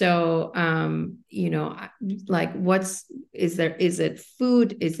 So, like, is it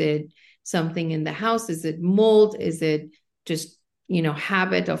food? Is it something in the house? Is it mold? Is it just,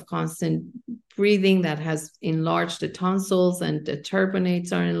 habit of constant breathing that has enlarged the tonsils and the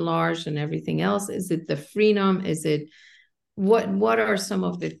turbinates are enlarged and everything else? Is it the frenum? Is it, what are some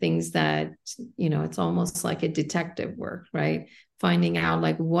of the things that, it's almost like a detective work, right? Finding out,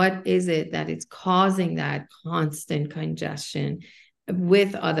 like, what is it that is causing that constant congestion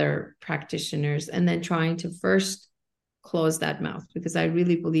with other practitioners, and then trying to first close that mouth, because I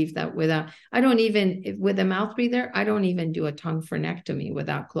really believe that with a mouth breather, I don't even do a tongue frenectomy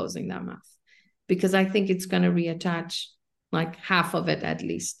without closing that mouth, because I think it's going to reattach like half of it at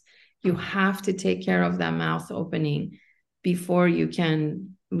least. You have to take care of that mouth opening before you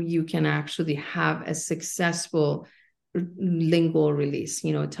can actually have a successful lingual release,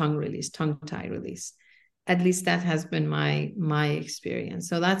 tongue release, tongue tie release. At least that has been my experience.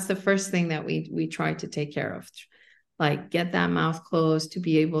 So that's the first thing that we try to take care of, like get that mouth closed to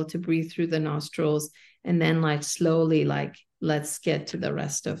be able to breathe through the nostrils, and then like slowly, like, let's get to the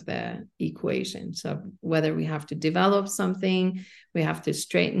rest of the equation. So whether we have to develop something, we have to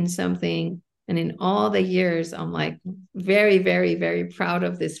straighten something. And in all the years, I'm like very, very, very proud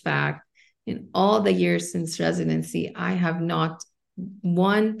of this fact. In all the years since residency, I have not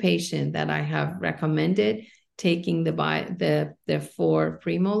one patient that I have recommended taking the 4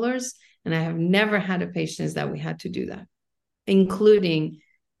 premolars, and I have never had a patient that we had to do that, including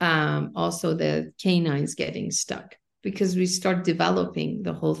also the canines getting stuck, because we start developing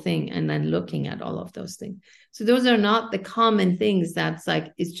the whole thing and then looking at all of those things. So those are not the common things that's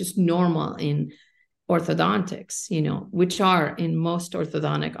like, it's just normal in orthodontics, which are in most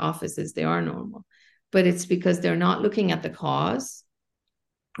orthodontic offices, they are normal. But it's because they're not looking at the cause,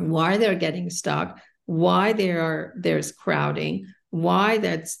 why they're getting stuck, why there's crowding, why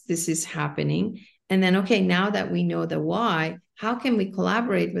this is happening. And then, okay, now that we know the why, how can we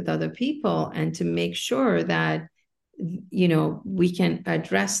collaborate with other people and to make sure that, we can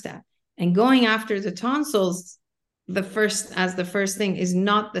address that? And going after the tonsils, the first thing is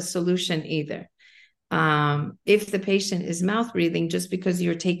not the solution either. If the patient is mouth breathing, just because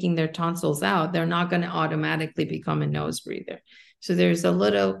you're taking their tonsils out, they're not going to automatically become a nose breather. So there's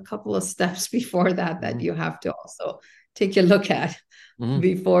a couple of steps before that you have to also take a look at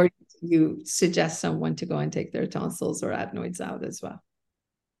before you suggest someone to go and take their tonsils or adenoids out as well.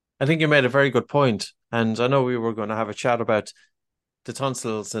 I think you made a very good point. And I know we were going to have a chat about the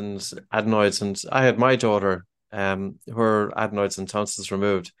tonsils and adenoids. And I had my daughter, her adenoids and tonsils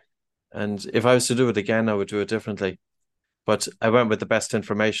removed. And if I was to do it again, I would do it differently. But I went with the best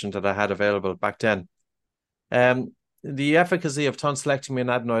information that I had available back then. The efficacy of tonsillectomy and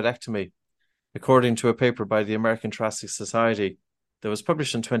adenoidectomy, according to a paper by the American Thoracic Society that was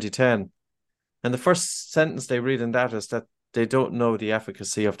published in 2010. And the first sentence they read in that is that they don't know the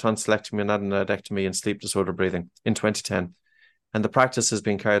efficacy of tonsillectomy and adenoidectomy in sleep disorder breathing in 2010. And the practice has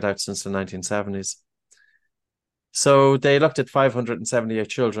been carried out since the 1970s. So they looked at 578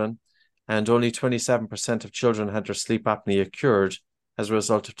 children, and only 27% of children had their sleep apnea cured as a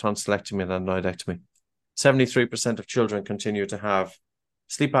result of tonsillectomy and adenoidectomy. 73% of children continue to have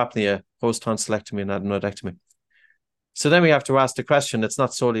sleep apnea post-tonsillectomy and adenoidectomy. So then we have to ask the question, it's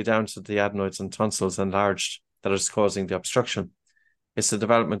not solely down to the adenoids and tonsils enlarged that is causing the obstruction. It's the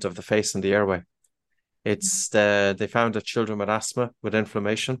development of the face and the airway. They found that children with asthma, with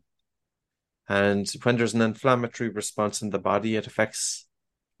inflammation, and when there's an inflammatory response in the body, it affects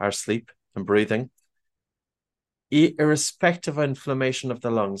our sleep and breathing. Irrespective of inflammation of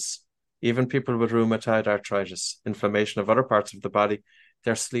the lungs, even people with rheumatoid arthritis, inflammation of other parts of the body,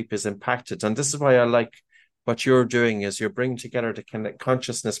 their sleep is impacted. And this is why I like what you're doing, is you're bringing together the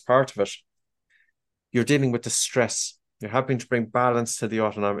consciousness part of it. You're dealing with the stress. You're helping to bring balance to the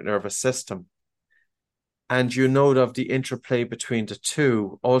autonomic nervous system. And you know of the interplay between the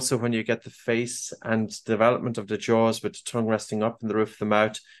two. Also, when you get the face and development of the jaws with the tongue resting up in the roof of the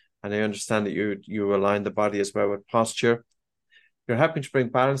mouth, and I understand that you align the body as well with posture, you're helping to bring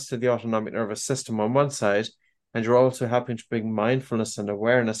balance to the autonomic nervous system on one side, and you're also helping to bring mindfulness and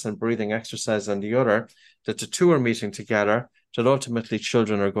awareness and breathing exercise on the other, that the two are meeting together, that ultimately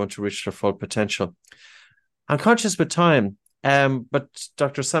children are going to reach their full potential. I'm conscious with time, but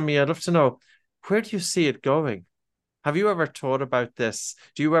Dr. Sami, I'd love to know, where do you see it going? Have you ever thought about this?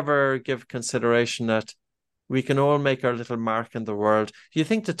 Do you ever give consideration that we can all make our little mark in the world? Do you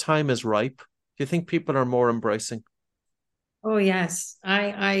think the time is ripe? Do you think people are more embracing? Oh, yes.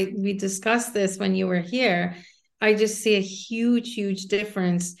 We discussed this when you were here. I just see a huge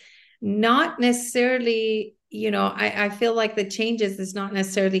difference. Not necessarily, I feel like the changes is not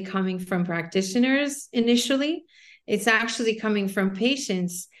necessarily coming from practitioners initially. It's actually coming from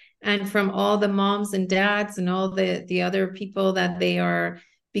patients and from all the moms and dads and all the other people that they are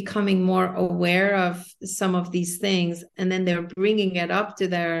becoming more aware of some of these things. And then they're bringing it up to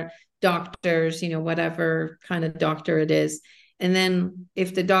their doctors, whatever kind of doctor it is. And then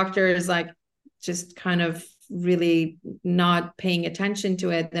if the doctor is like just kind of really not paying attention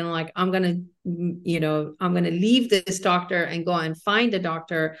to it, then like, I'm going to leave this doctor and go and find a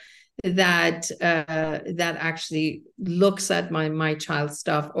doctor that actually looks at my child's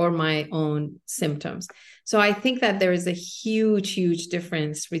stuff or my own symptoms. So I think that there is a huge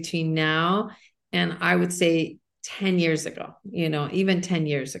difference between now and I would say 10 years ago, even 10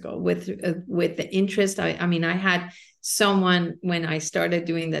 years ago with the interest. I mean, I had someone, when I started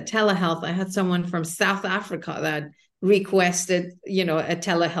doing the telehealth, I had someone from South Africa that requested, a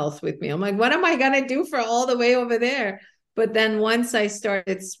telehealth with me. I'm like, what am I going to do for all the way over there? But then once I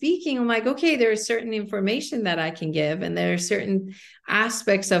started speaking, I'm like, okay, there is certain information that I can give, and there are certain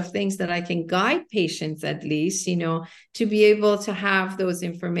aspects of things that I can guide patients, at least, to be able to have those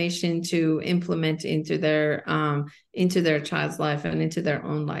information to implement into their child's life and into their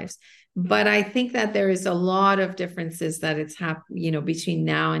own lives. But I think that there is a lot of differences that it's between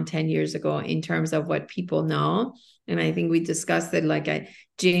now and 10 years ago in terms of what people know. And I think we discussed that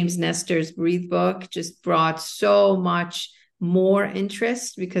James Nestor's Breathe book just brought so much more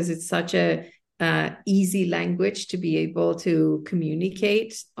interest because it's such a easy language to be able to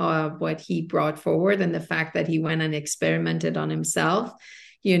communicate what he brought forward, and the fact that he went and experimented on himself,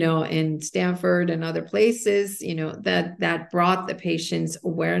 in Stanford and other places, that brought the patient's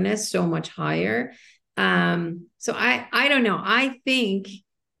awareness so much higher. So I don't know. I think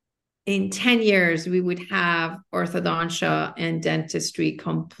in 10 years, we would have orthodontia and dentistry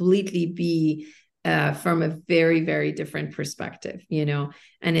completely be from a very, very different perspective,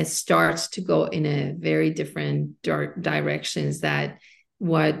 and it starts to go in a very different directions that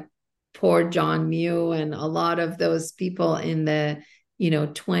what poor John Mew and a lot of those people in the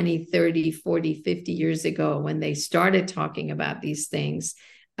 20, 30, 40, 50 years ago, when they started talking about these things,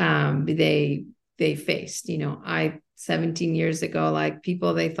 they faced, 17 years ago,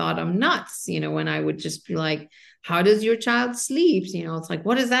 people, they thought I'm nuts, when I would just be like, how does your child sleep? It's like,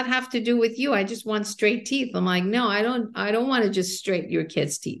 what does that have to do with you? I just want straight teeth. I'm like, no, I don't want to just straighten your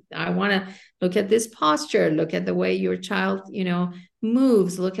kid's teeth. I want to look at this posture, look at the way your child,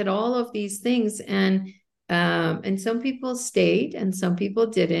 moves, look at all of these things. And some people stayed and some people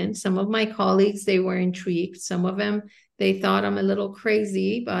didn't. Some of my colleagues, they were intrigued. Some of them, they thought I'm a little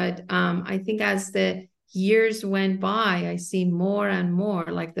crazy, but I think as the years went by, I see more and more,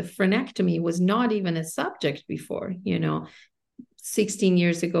 like the frenectomy was not even a subject before, 16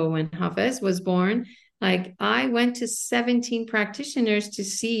 years ago when Hafez was born, Like I went to 17 practitioners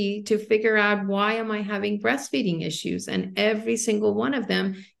to figure out why am I having breastfeeding issues. And every single one of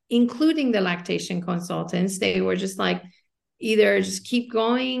them, including the lactation consultants, they were just like, either just keep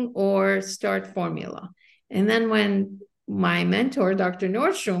going or start formula. And then when my mentor, Dr.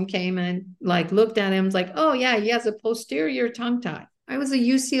 Nordstrom, came and like looked at him, was like, oh yeah, he has a posterior tongue tie. I was a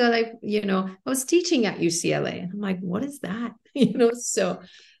UCLA, I was teaching at UCLA. And I'm like, what is that? So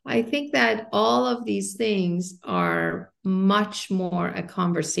I think that all of these things are much more a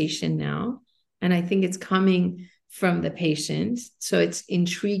conversation now. And I think it's coming from the patients. So it's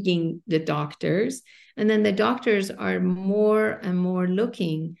intriguing the doctors. And then the doctors are more and more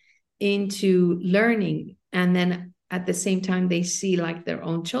looking into learning. And then at the same time, they see like their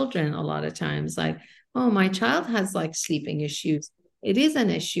own children a lot of times, like, oh, my child has like sleeping issues. It is an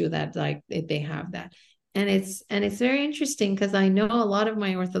issue that like they have that. And it's very interesting because I know a lot of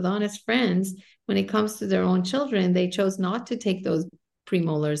my orthodontist friends, when it comes to their own children, they chose not to take those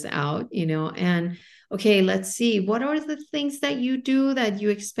premolars out, and okay, let's see, what are the things that you do that you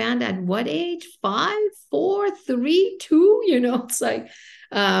expand at what age? 5, 4, 3, 2, it's like,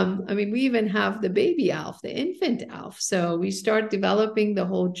 we even have the baby ALF, the infant ALF. So we start developing the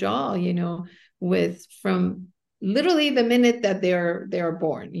whole jaw, from literally the minute that they're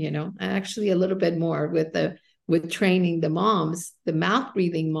born, actually a little bit more with training the moms, the mouth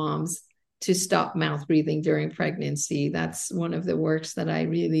breathing moms, to stop mouth breathing during pregnancy. That's one of the works that I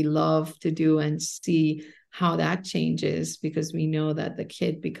really love to do and see how that changes, because we know that the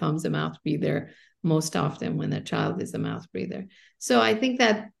kid becomes a mouth breather most often when the child is a mouth breather. So I think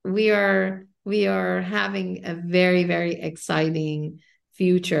that we are having a very, very exciting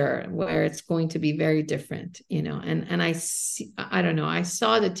future where it's going to be very different, and I don't know, I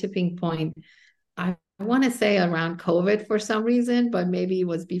saw the tipping point. I want to say around COVID for some reason, but maybe it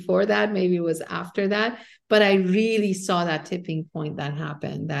was before that, maybe it was after that. But I really saw that tipping point that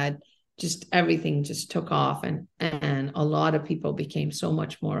happened, that just everything just took off, and a lot of people became so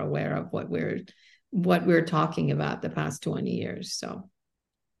much more aware of what we're talking about the past 20 years. So,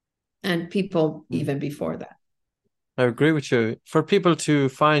 and people even before that. I agree with you. For people to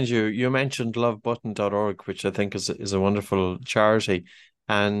find you, you mentioned lovebutton.org, which I think is a wonderful charity.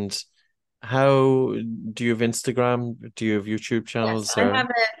 And how do you have Instagram? Do you have YouTube channels? Yes,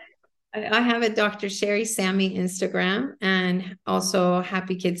 I have a Dr. Sherry Sammy Instagram, and also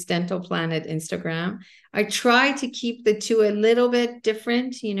Happy Kids Dental Planet Instagram. I try to keep the two a little bit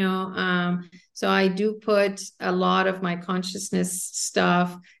different, so I do put a lot of my consciousness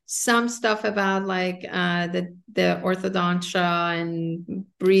stuff, some stuff about like the orthodontia and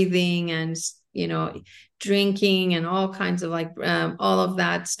breathing and drinking and all kinds of like all of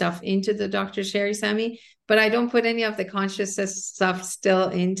that stuff into the Dr. Sherry Sammy. But I don't put any of the consciousness stuff still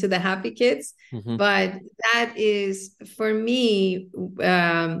into the Happy Kids. Mm-hmm. But that is, for me,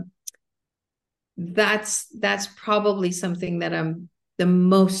 that's probably something that I'm the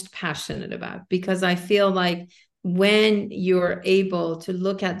most passionate about, because I feel like when you're able to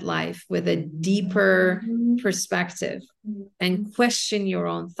look at life with a deeper perspective and question your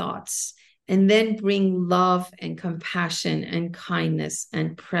own thoughts, and then bring love and compassion and kindness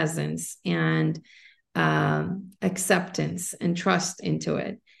and presence and acceptance and trust into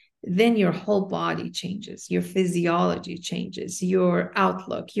it, then your whole body changes, your physiology changes, your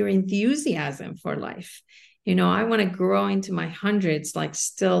outlook, your enthusiasm for life. I want to grow into my hundreds, like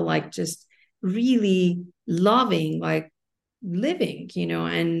still like just really loving, like living,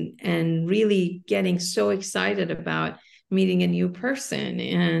 and really getting so excited about meeting a new person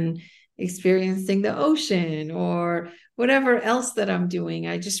and experiencing the ocean or whatever else that I'm doing.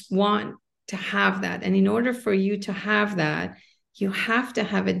 I just want to have that. And in order for you to have that, you have to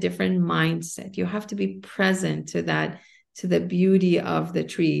have a different mindset. You have to be present to that, to the beauty of the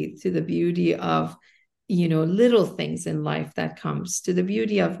tree, to the beauty of, little things in life that comes, to the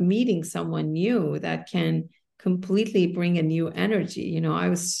beauty of meeting someone new that can completely bring a new energy. I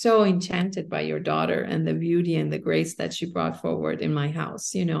was so enchanted by your daughter and the beauty and the grace that she brought forward in my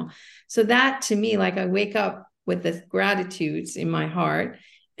house, So that, to me, like I wake up with the gratitudes in my heart,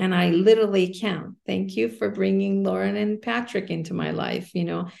 and I literally count. Thank you for bringing Lauren and Patrick into my life,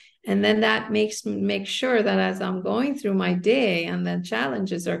 and then that make sure that as I'm going through my day and the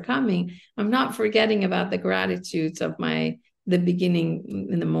challenges are coming, I'm not forgetting about the gratitudes of the beginning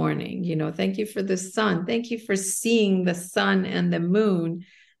in the morning. Thank you for the sun. Thank you for seeing the sun and the moon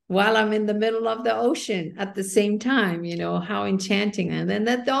while I'm in the middle of the ocean at the same time, how enchanting. And then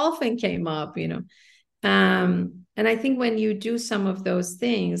the dolphin came up, and I think when you do some of those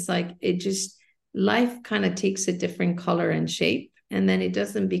things, like life kind of takes a different color and shape. And then it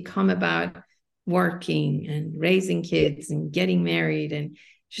doesn't become about working and raising kids and getting married, and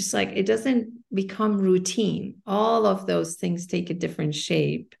just like it doesn't become routine. All of those things take a different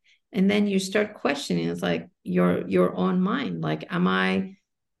shape. And then you start questioning, it's like your own mind. Like,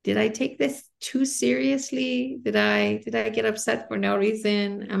 did I take this too seriously? Did I get upset for no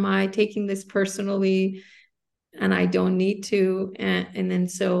reason? Am I taking this personally? And I don't need to. And then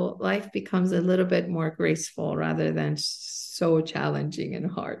so life becomes a little bit more graceful rather than so challenging and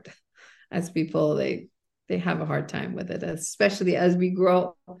hard. As people, they have a hard time with it, especially as we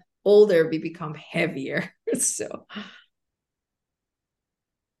grow older, we become heavier. So,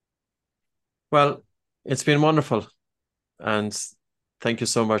 Well, it's been wonderful. And thank you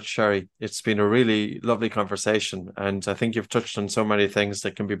so much, Sherry. It's been a really lovely conversation. And I think you've touched on so many things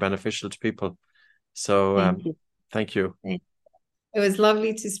that can be beneficial to people. So thank you. It was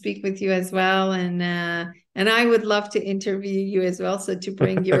lovely to speak with you as well. And I would love to interview you as well. So to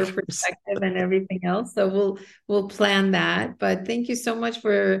bring your perspective and everything else. So we'll plan that. But thank you so much.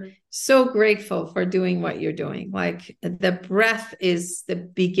 So grateful for doing what you're doing. Like, the breath is the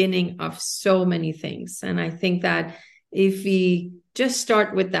beginning of so many things. And I think that if we just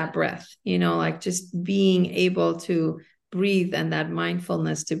start with that breath, like just being able to breathe and that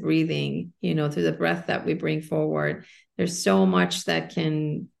mindfulness to breathing, through the breath that we bring forward, there's so much that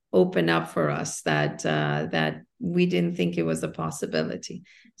can open up for us that we didn't think it was a possibility.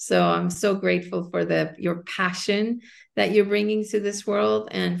 So I'm so grateful for your passion that you're bringing to this world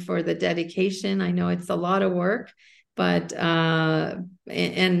and for the dedication. I know it's a lot of work, but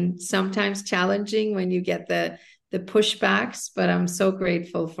and sometimes challenging when you get the pushbacks, but I'm so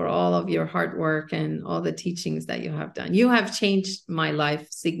grateful for all of your hard work and all the teachings that you have done. You have changed my life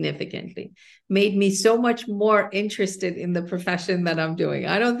significantly, made me so much more interested in the profession that I'm doing.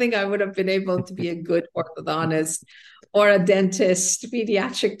 I don't think I would have been able to be a good orthodontist or a dentist,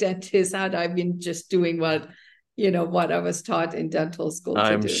 pediatric dentist, had I been just doing what I was taught in dental school to do.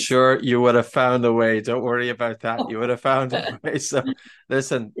 I'm sure you would have found a way. Don't worry about that. You would have found a way. So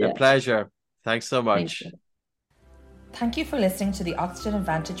listen, a pleasure. Thanks so much. Thank you for listening to the Oxygen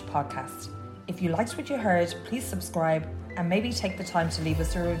Advantage podcast. If you liked what you heard, please subscribe and maybe take the time to leave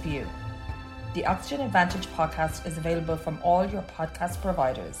us a review. The Oxygen Advantage podcast is available from all your podcast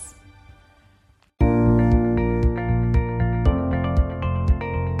providers.